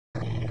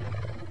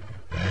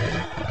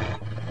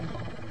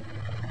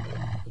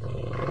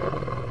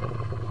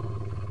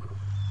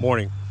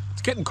Morning.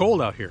 It's getting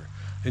cold out here.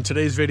 In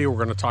today's video,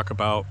 we're going to talk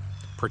about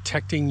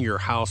protecting your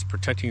house,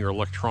 protecting your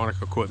electronic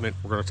equipment.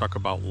 We're going to talk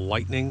about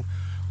lightning.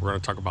 We're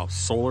going to talk about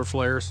solar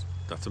flares.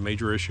 That's a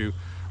major issue.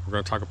 We're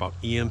going to talk about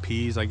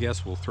EMPs, I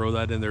guess. We'll throw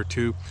that in there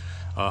too.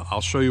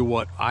 I'll show you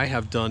what I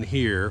have done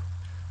here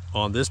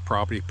on this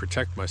property to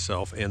protect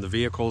myself and the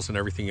vehicles and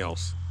everything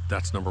else.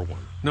 That's number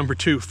one. Number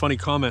two, funny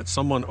comment.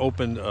 Someone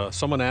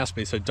asked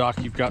me, said, Doc,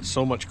 you've got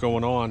so much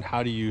going on.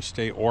 How do you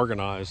stay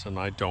organized? And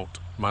I don't.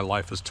 My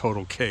life is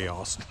total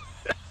chaos.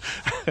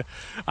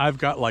 I've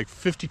got like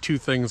 52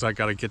 things I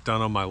got to get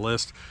done on my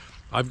list.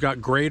 I've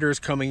got graders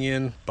coming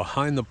in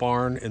behind the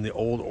barn in the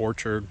old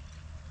orchard.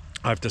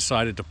 I've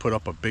decided to put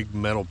up a big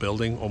metal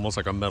building, almost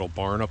like a metal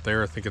barn up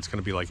there. I think it's going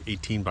to be like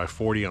 18 by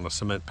 40 on a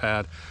cement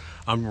pad.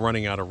 I'm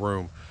running out of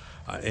room.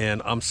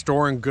 And I'm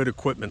storing good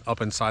equipment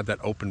up inside that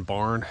open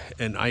barn,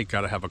 and I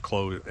got to have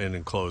an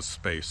enclosed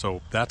space.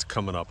 So that's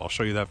coming up. I'll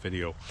show you that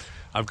video.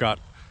 I've got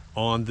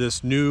on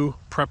this new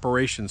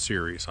preparation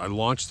series. I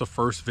launched the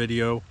first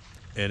video,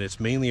 and it's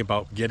mainly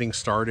about getting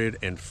started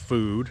and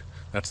food.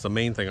 That's the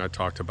main thing I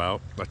talked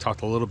about. I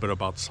talked a little bit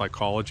about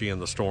psychology and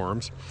the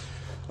storms.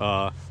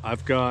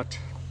 I've got,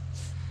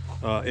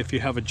 if you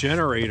have a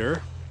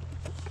generator,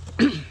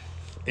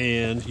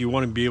 and you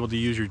want to be able to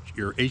use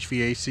your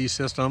HVAC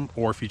system,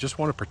 or if you just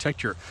want to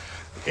protect your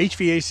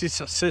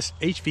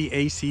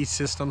HVAC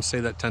system, say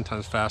that 10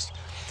 times fast,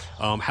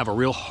 have a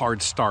real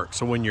hard start.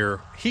 So when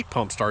your heat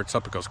pump starts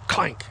up, it goes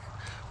clank.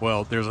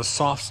 Well, there's a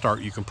soft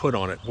start you can put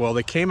on it. Well,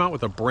 they came out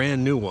with a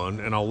brand new one,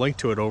 and I'll link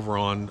to it over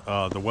on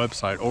the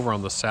website, over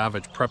on the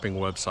Savage Prepping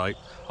website.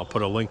 I'll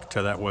put a link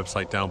to that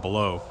website down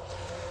below.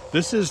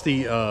 This is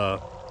the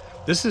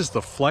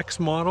Flex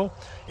model,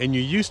 and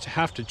you used to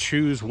have to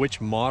choose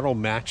which model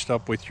matched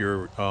up with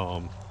your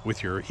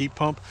heat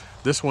pump.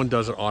 This one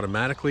does it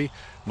automatically.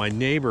 My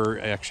neighbor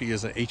actually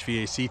is an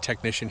HVAC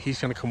technician. He's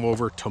going to come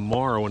over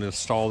tomorrow and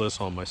install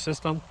this on my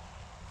system.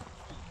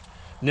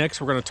 Next,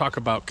 we're going to talk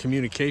about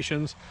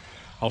communications.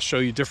 I'll show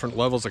you different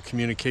levels of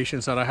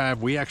communications that I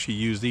have. We actually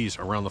use these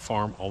around the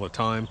farm all the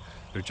time.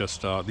 They're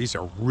just these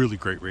are really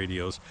great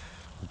radios.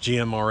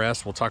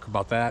 GMRS, we'll talk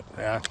about that.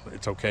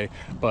 It's okay.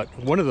 But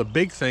one of the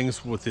big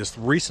things with this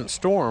recent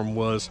storm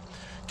was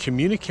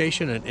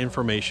communication and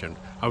information.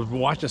 I was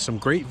watching some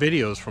great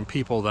videos from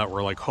people that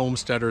were like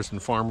homesteaders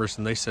and farmers,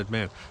 and they said,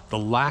 man, the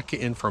lack of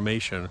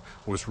information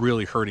was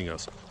really hurting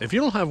us. If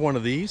you don't have one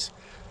of these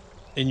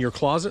in your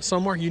closet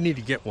somewhere, you need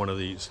to get one of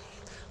these.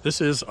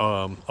 This is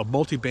a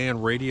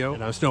multi-band radio,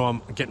 and I know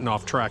I'm getting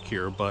off track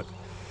here, but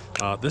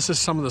this is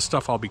some of the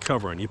stuff I'll be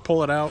covering. You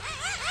pull it out,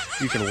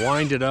 you can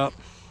wind it up.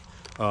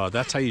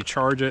 That's how you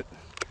charge it.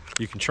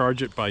 You can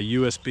charge it by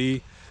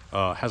USB.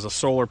 Has a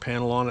solar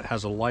panel on it,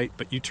 has a light,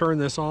 but you turn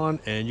this on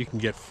and you can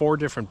get 4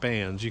 different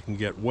bands. You can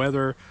get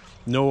weather,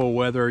 NOAA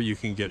weather, you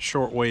can get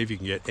shortwave, you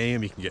can get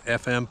AM, you can get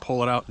FM,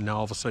 pull it out, and now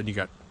all of a sudden you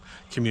got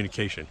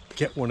communication.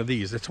 Get one of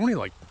these. It's only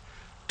like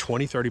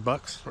 20, 30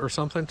 bucks or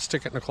something.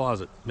 Stick it in the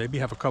closet. Maybe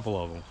have a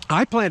couple of them.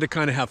 I plan to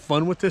kind of have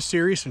fun with this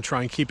series and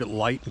try and keep it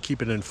light and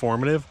keep it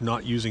informative,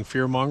 not using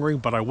fear-mongering,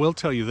 but I will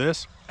tell you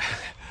this.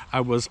 I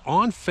was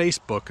on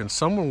Facebook and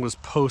someone was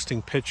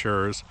posting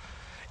pictures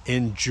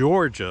in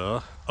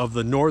Georgia of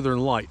the northern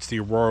lights, the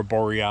aurora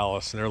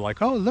borealis, and they're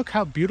like, oh, look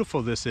how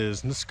beautiful this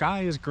is, and the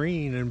sky is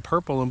green and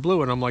purple and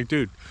blue. And I'm like,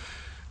 dude,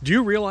 do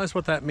you realize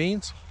what that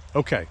means?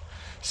 Okay,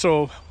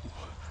 so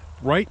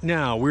right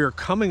now we are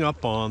coming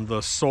up on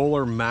the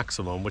solar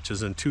maximum, which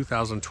is in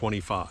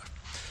 2025.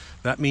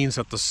 That means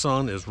that the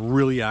sun is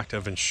really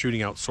active and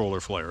shooting out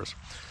solar flares.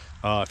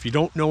 If you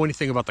don't know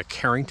anything about the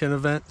Carrington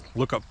event,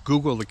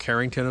 Google the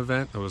Carrington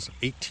event. It was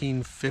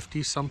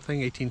 1850 something,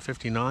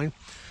 1859.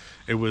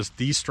 It was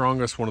the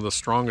strongest, one of the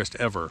strongest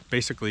ever.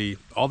 Basically,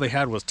 all they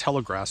had was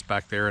telegraphs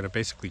back there, and it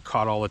basically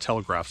caught all the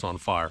telegraphs on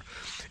fire.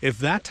 If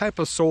that type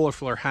of solar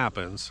flare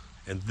happens,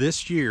 and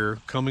this year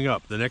coming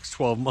up, the next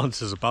 12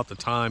 months is about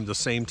the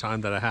same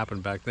time that it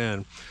happened back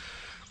then,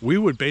 we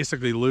would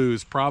basically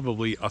lose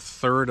probably a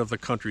third of the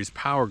country's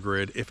power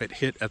grid if it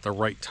hit at the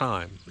right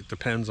time. It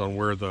depends on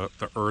where the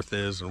earth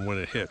is and when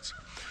it hits.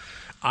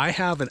 I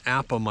have an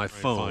app on my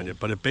phone,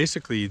 but it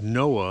basically,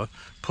 NOAA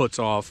puts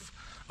off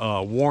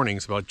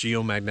warnings about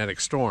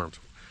geomagnetic storms.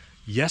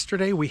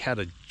 Yesterday we had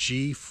a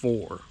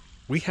G4.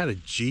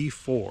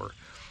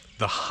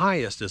 The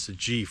highest is a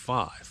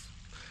G5.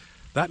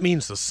 That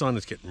means the sun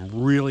is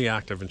getting really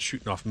active and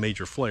shooting off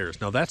major flares.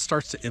 Now that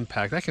starts to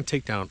impact, that can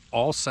take down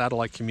all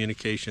satellite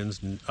communications,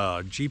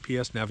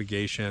 GPS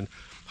navigation,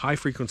 high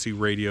frequency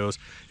radios.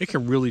 It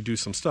can really do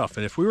some stuff.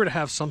 And if we were to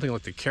have something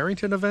like the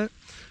Carrington event,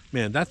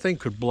 man, that thing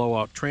could blow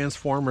out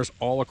transformers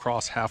all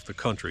across half the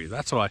country.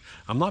 That's why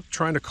I'm not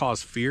trying to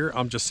cause fear.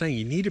 I'm just saying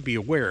you need to be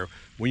aware.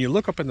 When you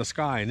look up in the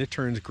sky and it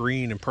turns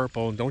green and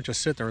purple, and don't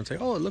just sit there and say,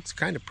 oh, it looks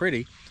kind of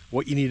pretty.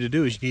 What you need to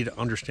do is you need to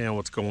understand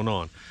what's going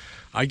on.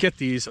 I get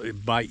these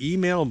by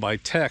email and by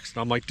text,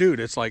 and I'm like, dude,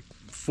 it's like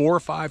 4 or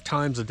 5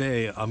 times a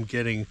day I'm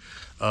getting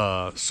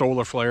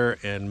solar flare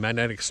and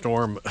magnetic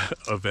storm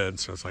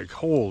events. It's like,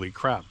 holy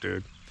crap,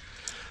 dude.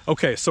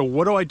 Okay, so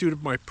what do I do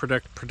to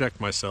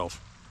protect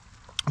myself?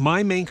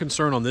 My main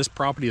concern on this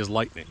property is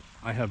lightning.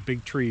 I have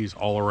big trees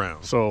all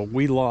around. So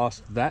we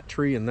lost that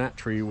tree and that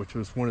tree, which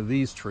was one of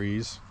these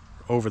trees,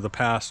 over the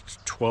past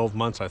 12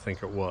 months, I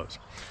think it was.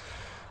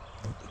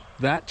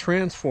 That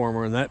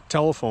transformer and that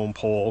telephone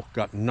pole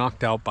got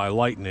knocked out by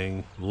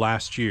lightning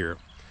last year.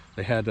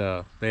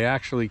 They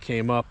actually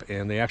came up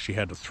and they actually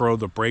had to throw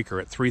the breaker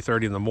at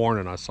 3:30 in the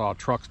morning. I saw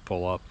trucks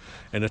pull up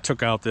and it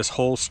took out this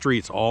whole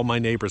street's, all my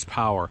neighbors'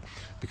 power,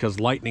 because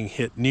lightning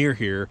hit near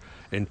here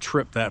and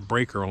tripped that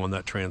breaker on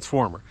that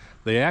transformer.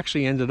 They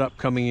actually ended up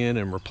coming in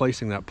and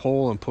replacing that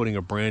pole and putting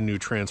a brand new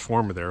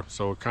transformer there.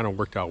 So it kind of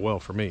worked out well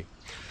for me.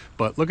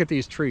 But look at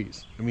these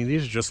trees. I mean,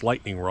 these are just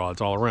lightning rods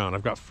all around.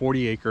 I've got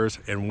 40 acres,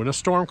 and when a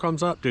storm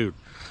comes up, dude,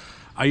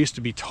 I used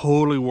to be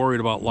totally worried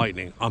about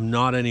lightning. I'm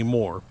not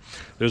anymore.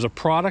 There's a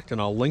product, and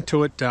I'll link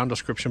to it down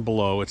description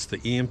below. It's the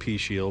EMP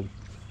shield.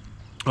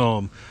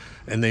 And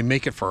they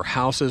make it for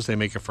houses, they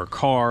make it for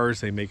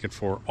cars, they make it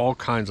for all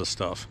kinds of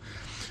stuff.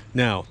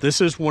 Now, this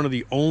is one of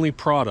the only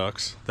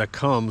products that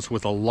comes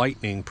with a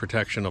lightning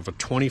protection of a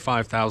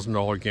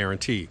 $25,000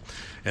 guarantee.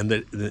 And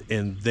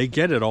they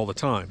get it all the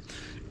time.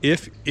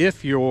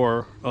 If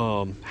your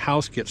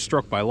house gets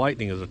struck by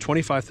lightning, there's a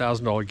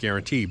 $25,000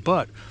 guarantee,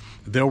 but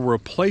they'll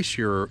replace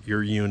your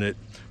unit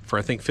for,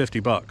 I think,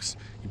 $50,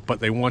 but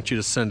they want you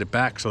to send it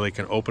back so they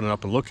can open it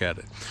up and look at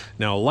it.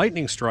 Now, a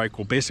lightning strike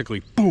will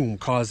basically, boom,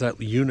 cause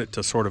that unit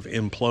to sort of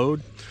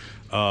implode.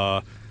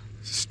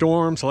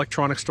 Storms,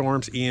 electronic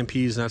storms,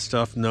 EMPs and that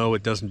stuff, no,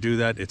 it doesn't do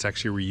that. It's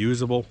actually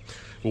reusable.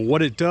 But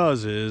what it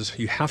does is,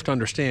 you have to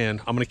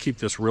understand, I'm going to keep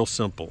this real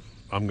simple.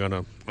 I'm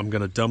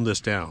gonna dumb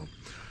this down.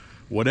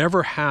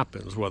 Whatever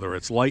happens, whether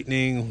it's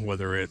lightning,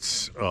 whether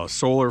it's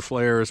solar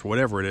flares,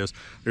 whatever it is,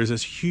 there's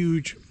this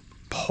huge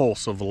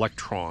pulse of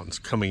electrons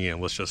coming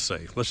in, let's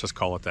just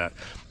call it that.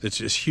 It's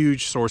this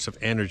huge source of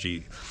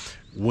energy.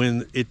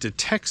 When it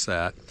detects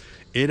that,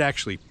 it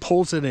actually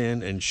pulls it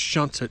in and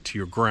shunts it to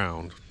your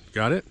ground.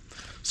 Got it?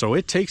 So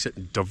it takes it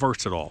and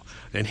diverts it all.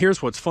 And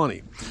here's what's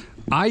funny.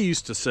 I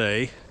used to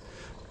say,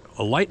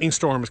 a lightning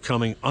storm is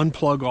coming,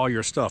 unplug all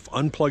your stuff,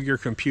 unplug your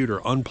computer,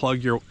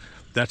 unplug your...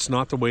 That's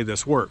not the way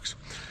this works.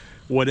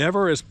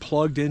 Whatever is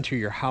plugged into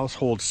your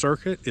household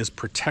circuit is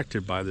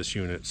protected by this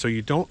unit. So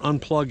you don't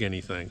unplug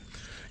anything.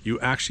 You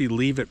actually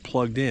leave it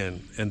plugged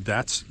in, and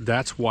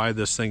that's why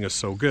this thing is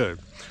so good.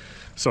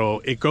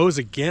 So it goes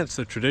against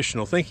the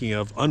traditional thinking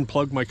of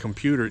unplug my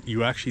computer.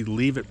 You actually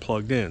leave it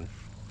plugged in.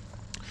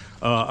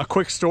 A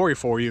quick story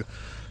for you.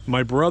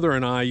 My brother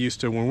and I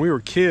used to, when we were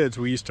kids,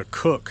 we used to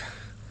cook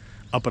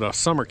up at a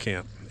summer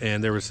camp.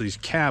 And there was these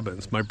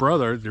cabins.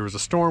 There was a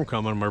storm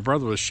coming. My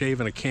brother was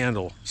shaving a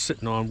candle,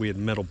 we had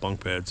metal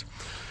bunk beds,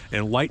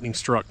 and lightning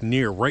struck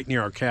right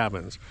near our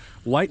cabins.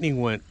 Lightning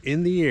went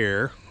in the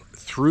air,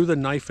 through the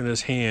knife in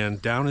his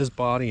hand, down his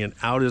body, and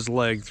out his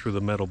leg through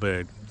the metal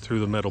bed.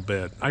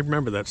 I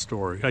remember that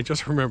story. I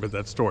just remembered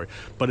that story.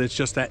 But it's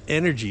just that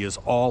energy is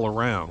all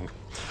around.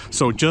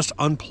 So just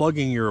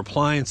unplugging your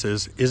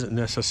appliances isn't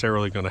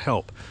necessarily going to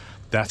help.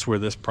 That's where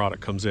this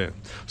product comes in.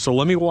 So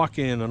let me walk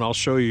in and I'll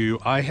show you.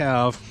 I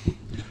have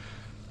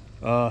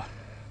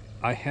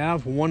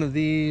one of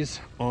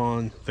these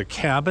on the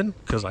cabin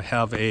because I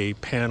have a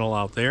panel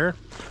out there.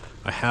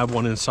 I have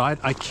one inside.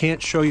 I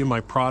can't show you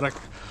my product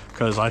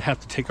because I'd have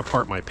to take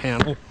apart my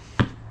panel.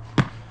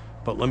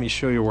 But let me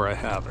show you where I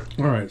have it.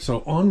 All right,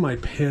 so on my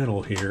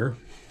panel here,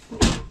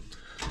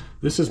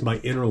 this is my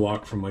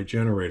interlock from my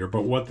generator.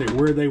 But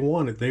where they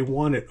want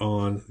it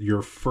on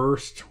your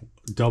first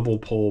double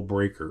pole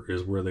breaker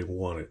is where they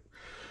want it.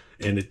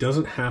 And it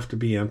doesn't have to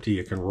be empty.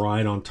 It can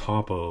ride on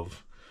top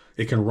of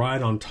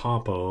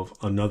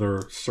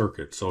another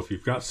circuit. So if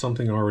you've got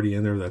something already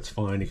in there, that's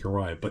fine, you can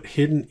ride. But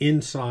hidden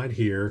inside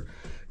here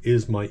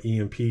is my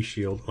EMP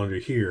shield under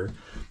here.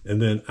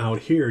 And then out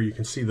here, you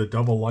can see the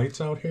double lights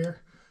out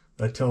here.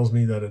 That tells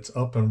me that it's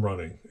up and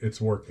running.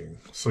 It's working.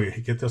 So you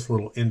get this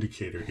little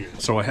indicator here.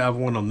 So I have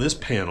one on this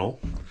panel.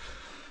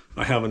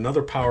 I have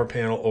another power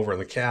panel over in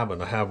the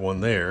cabin. I have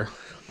one there.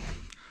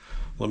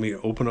 Let me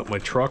open up my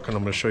truck and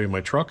I'm going to show you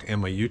my truck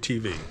and my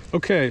UTV.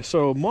 Okay,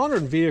 so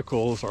modern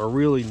vehicles are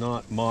really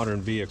not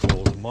modern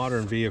vehicles.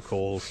 Modern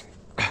vehicles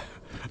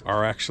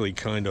are actually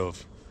kind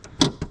of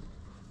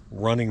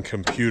running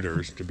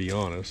computers, to be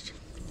honest.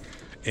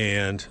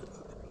 And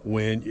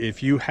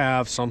if you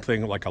have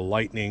something like a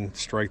lightning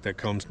strike that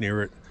comes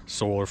near it,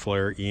 solar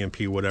flare,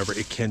 EMP, whatever,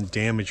 it can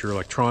damage your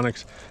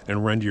electronics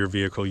and render your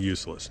vehicle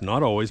useless.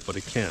 Not always, but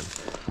it can.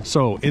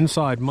 So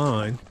inside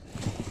mine,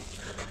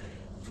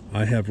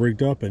 I have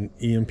rigged up an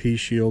EMP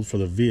shield for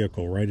the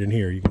vehicle right in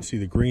here. You can see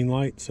the green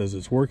light says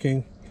it's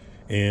working.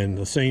 And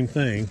the same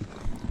thing,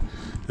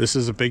 this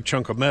is a big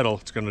chunk of metal.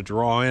 It's going to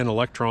draw in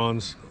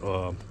electrons,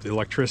 the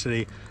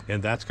electricity,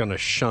 and that's going to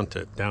shunt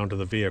it down to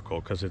the vehicle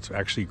because it's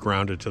actually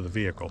grounded to the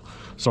vehicle.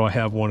 So I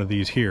have one of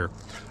these here.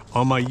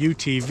 On my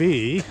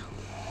UTV,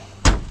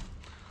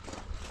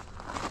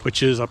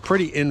 which is a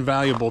pretty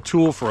invaluable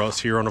tool for us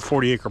here on a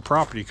 40-acre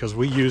property because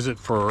we use it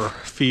for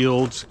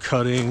fields,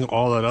 cutting,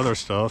 all that other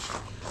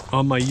stuff.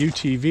 On my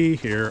UTV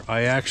here,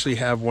 I actually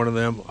have one of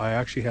them. I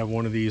actually have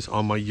one of these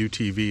on my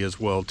UTV as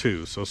well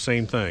too. So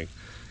same thing.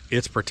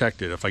 It's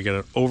protected. If I get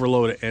an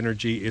overload of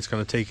energy, it's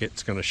going to take it,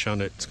 it's going to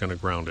shunt it, it's going to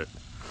ground it.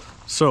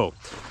 So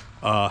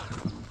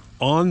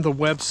on the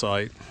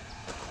website,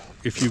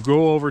 if you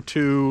go over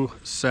to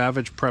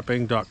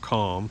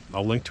savageprepping.com,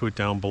 I'll link to it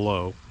down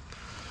below.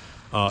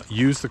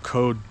 Use the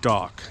code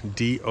DOC,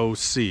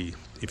 D-O-C,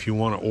 if you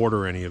want to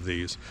order any of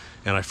these.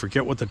 And I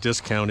forget what the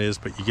discount is,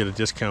 but you get a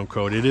discount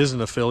code. It is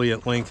an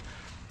affiliate link.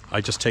 I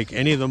just take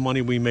any of the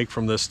money we make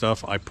from this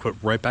stuff, I put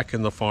right back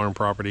in the farm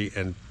property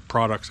and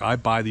products. I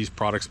buy these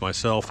products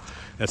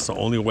myself. That's the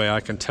only way I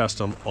can test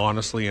them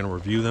honestly and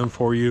review them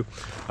for you.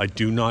 I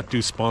do not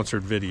do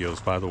sponsored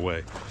videos, by the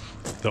way.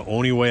 The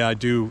only way I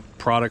do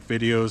product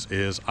videos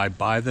is I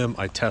buy them,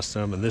 I test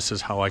them, and this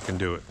is how I can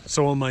do it.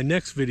 So on my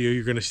next video,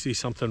 you're going to see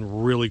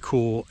something really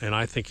cool, and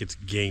I think it's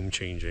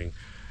game-changing.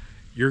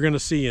 You're going to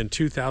see in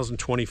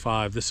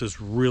 2025, this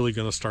is really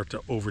going to start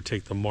to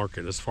overtake the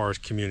market as far as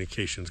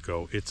communications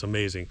go. It's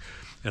amazing.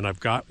 And I've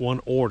got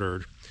one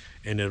ordered,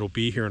 and it'll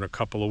be here in a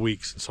couple of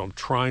weeks. So I'm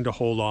trying to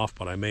hold off,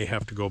 but I may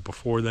have to go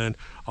before then.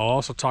 I'll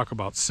also talk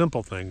about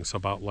simple things,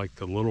 about like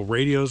the little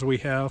radios we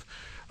have.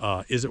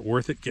 Is it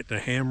worth it getting a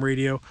ham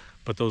radio?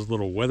 But those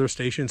little weather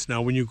stations.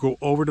 Now, when you go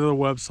over to the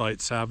website,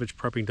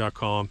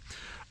 savageprepping.com,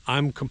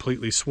 I'm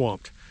completely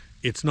swamped.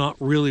 It's not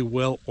really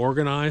well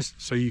organized,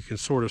 so you can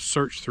sort of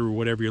search through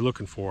whatever you're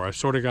looking for. I've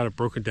sort of got it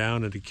broken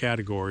down into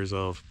categories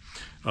of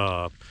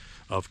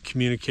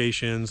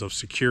communications, of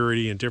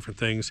security, and different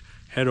things.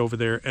 Head over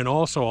there, and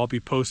also I'll be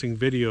posting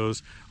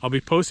videos. I'll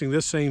be posting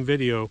this same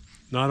video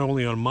not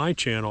only on my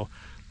channel,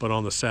 but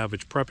on the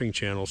Savage Prepping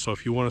channel. So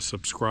if you want to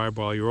subscribe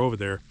while you're over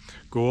there,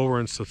 go over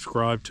and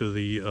subscribe to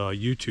the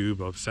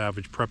YouTube of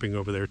Savage Prepping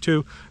over there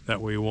too.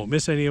 That way you won't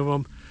miss any of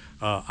them.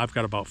 I've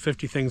got about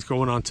 50 things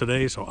going on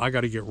today, so I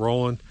got to get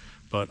rolling.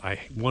 But I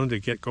wanted to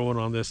get going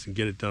on this and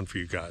get it done for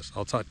you guys.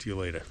 I'll talk to you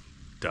later.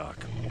 Doc.